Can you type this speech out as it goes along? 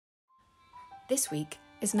This week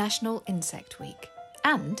is National Insect Week,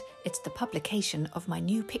 and it's the publication of my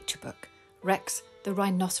new picture book, Rex the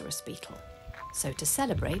Rhinoceros Beetle. So to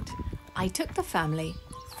celebrate, I took the family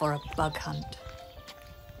for a bug hunt.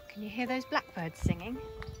 Can you hear those blackbirds singing?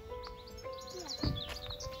 Yeah.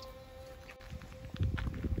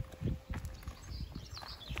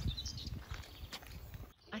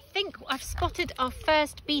 I think I've spotted our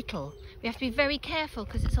first beetle. We have to be very careful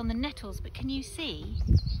because it's on the nettles, but can you see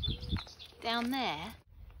down there?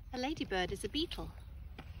 A ladybird is a beetle.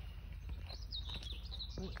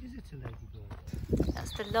 What is it, a ladybird?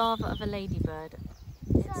 That's the larva of a ladybird.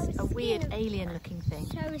 It's a weird alien looking thing.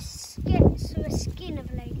 So a skin of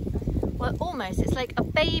a ladybird. Well, almost. It's like a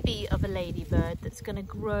baby of a ladybird that's going to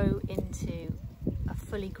grow into a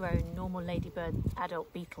fully grown normal ladybird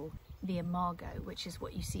adult beetle, the imago, which is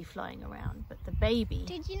what you see flying around. But the baby...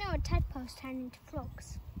 Did you know tadpoles turn into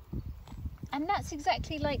frogs? And that's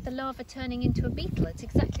exactly like the larva turning into a beetle. It's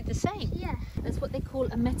exactly the same. Yeah. That's what they call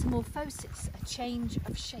a metamorphosis, a change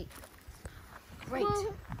of shape. Great.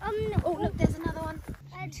 Well, oh, look, there's another one.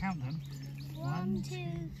 Count them. 1,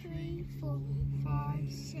 2, 3, 4,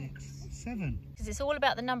 5, 6, 7. Because it's all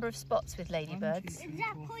about the number of spots with ladybirds. 1, 2, 3, Is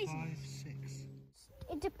that 4, poisonous? 5, 6.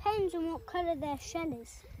 It depends on what colour their shell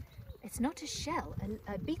is. It's not a shell.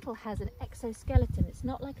 A beetle has an exoskeleton. It's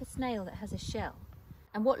not like a snail that has a shell.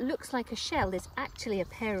 And what looks like a shell is actually a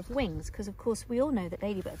pair of wings, because of course we all know that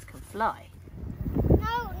ladybirds can fly.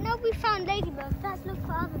 No, we found ladybirds. Let's look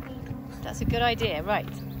for other beetles. That's a good idea, right?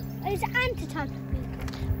 Is an ant a type of beetle?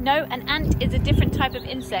 No, an ant is a different type of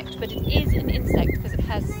insect, but it is an insect because it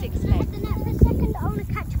has 6 legs. For a second, I want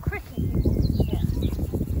to catch a cricket. Yeah.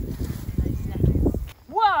 Those nettles.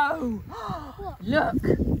 Whoa! What? Look!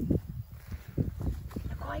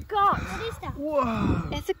 Look what I got! What is that? Whoa!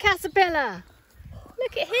 It's a caterpillar!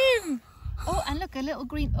 Look at him! Oh, and look, a little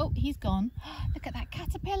green... Oh, he's gone. Look at that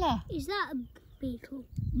caterpillar! Is that a beetle?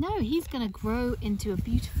 No, he's going to grow into a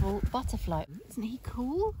beautiful butterfly. Isn't he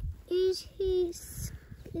cool? Is he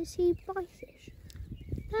biteish?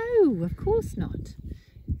 No, of course not.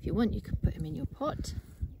 If you want, you can put him in your pot.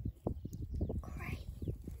 Great.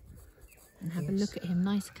 And have a look at him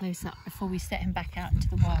nice close up before we set him back out into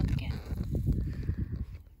the wild again.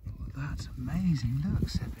 That's amazing. Look,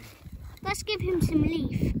 Seppi. Let's give him some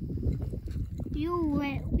leaf. We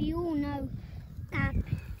all know that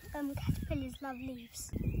caterpillars love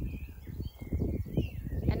leaves.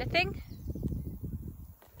 Anything?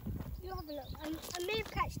 You have a look. I may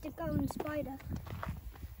have catched a golden spider.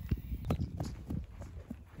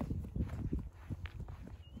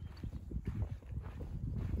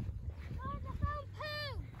 Oh, I found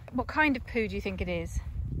poo! What kind of poo do you think it is?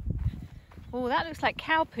 Oh, that looks like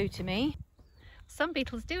cow poo to me. Some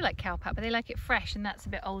beetles do like cow poo, but they like it fresh, and that's a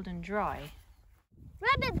bit old and dry.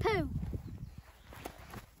 Rabbit poo!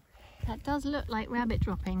 That does look like rabbit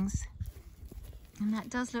droppings. And that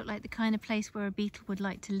does look like the kind of place where a beetle would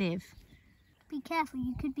like to live. Be careful,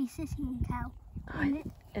 you could be sitting on cow.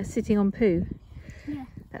 Sitting on poo? Yeah.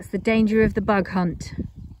 That's the danger of the bug hunt.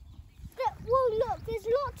 Well, look, there's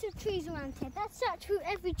lots of trees around here. Let's search through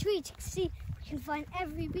every tree to see if we can find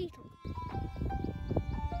every beetle.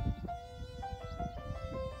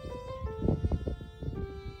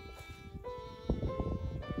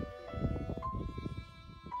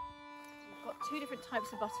 We've got 2 different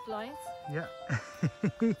types of butterflies. Yeah.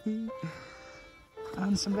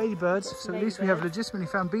 And some ladybirds. So at least we have legitimately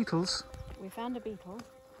found beetles. We found a beetle.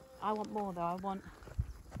 I want more though. I want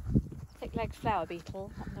thick-legged flower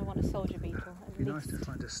beetle, and I want a soldier beetle. It'd be nice to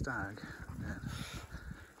find a stag. Yeah.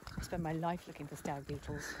 I spend my life looking for stag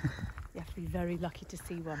beetles. You have to be very lucky to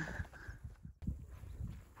see one.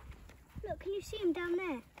 Look, can you see him down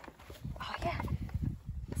there? Oh yeah,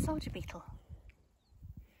 a soldier beetle.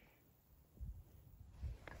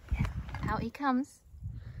 Yeah, out he comes.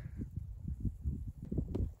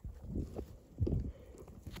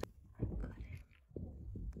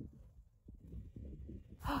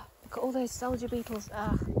 Look at all those soldier beetles.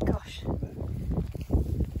 Oh gosh. On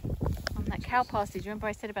that cow parsley, do you remember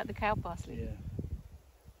I said about the cow parsley? Yeah.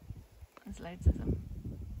 There's loads of them.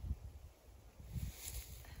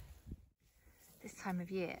 This time of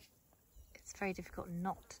year, it's very difficult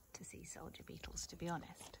not to see soldier beetles, to be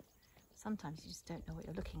honest. Sometimes you just don't know what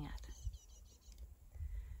you're looking at.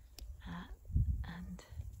 And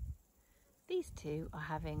these two are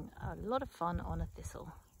having a lot of fun on a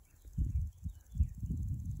thistle.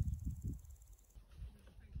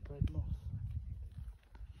 Red moth.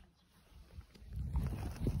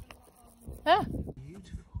 Ah!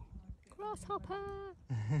 Beautiful. Grasshopper!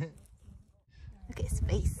 Look at his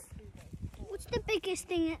face. What's the biggest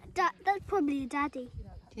thing? That's probably a daddy. Do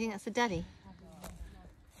you think that's a daddy?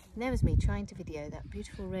 And there was me trying to video that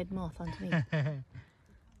beautiful red moth underneath.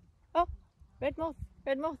 Oh, red moth,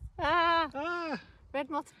 red moth. Ah! Ah! Red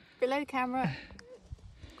moth below camera,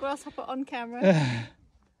 grasshopper on camera.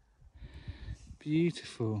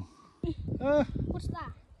 Beautiful. What's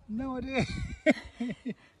that? No idea.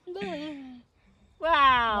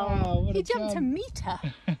 Wow! What He a jumped a jump. metre.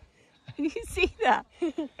 You see that?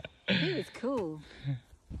 He was cool.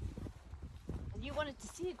 And you wanted to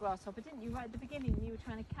see a grasshopper, didn't you? Right at the beginning, you were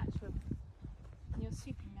trying to catch them in your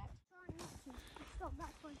sweeping net. Stop,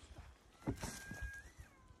 that's one stop.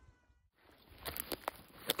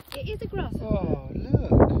 It is a grasshopper. Oh, look.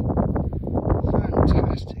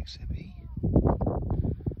 Fantastic, Sibby.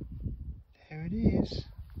 There it is.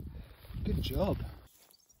 Good job.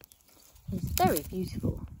 It's very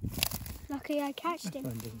beautiful. Lucky I catched That him.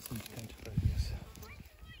 one didn't seem to come to focus.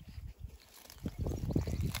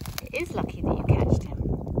 It is lucky that you catched him.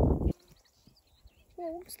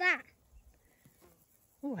 Whoa, what's that?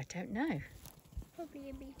 Oh, I don't know. Probably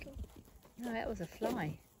a beetle. No, that was a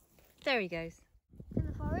fly. There he goes. In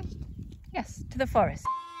the forest? Yes, to the forest.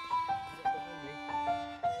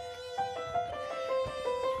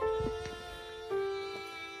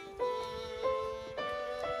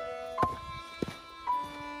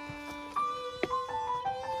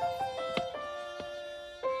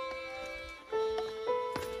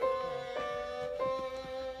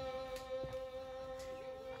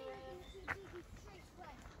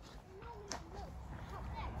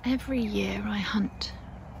 Every year I hunt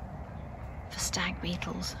for stag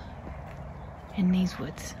beetles in these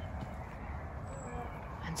woods,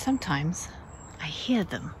 and sometimes I hear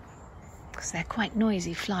them because they're quite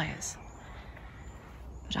noisy flyers,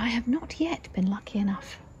 but I have not yet been lucky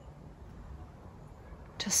enough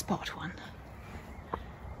to spot one.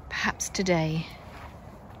 Perhaps today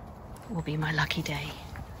will be my lucky day,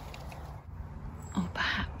 or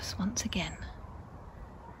perhaps once again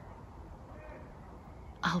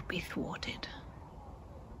I'll be thwarted.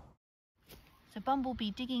 It's a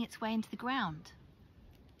bumblebee digging its way into the ground.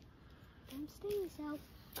 Don't sting yourself.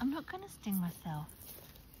 I'm not going to sting myself.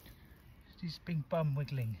 His big bum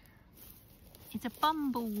wiggling. It's a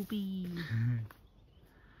bumblebee.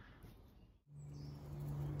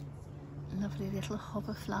 Lovely little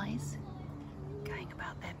hoverflies going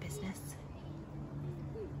about their business.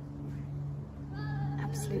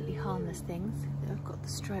 Absolutely harmless things. They've got the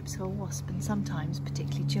stripes of a wasp, and sometimes,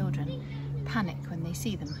 particularly children, panic when they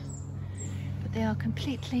see them. But they are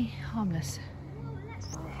completely harmless.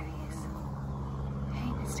 There he is. Hey,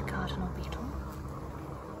 Mr. Cardinal Beetle.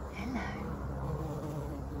 Hello.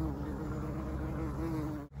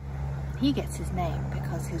 He gets his name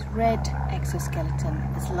because his red exoskeleton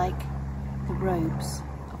is like the robes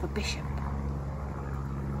of a bishop.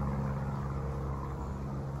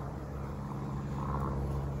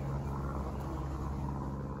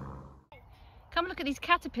 Come look at these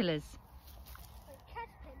caterpillars.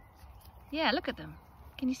 Caterpillars? Yeah, look at them.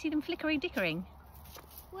 Can you see them flickery-dickering?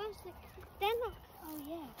 Where's the... They're not... Oh,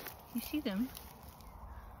 yeah. You see them?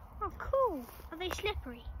 Oh, cool. Are they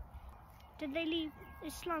slippery? Did they leave a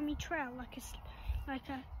slimy trail like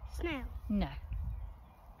a snail? No.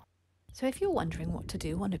 So if you're wondering what to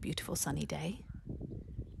do on a beautiful sunny day,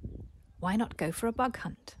 why not go for a bug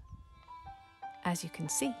hunt? As you can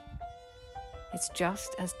see, it's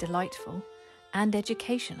just as delightful and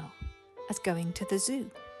educational as going to the zoo,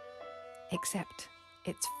 except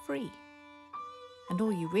it's free. And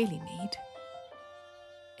all you really need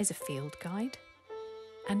is a field guide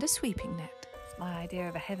and a sweeping net. My idea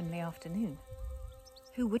of a heavenly afternoon.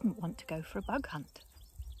 Who wouldn't want to go for a bug hunt?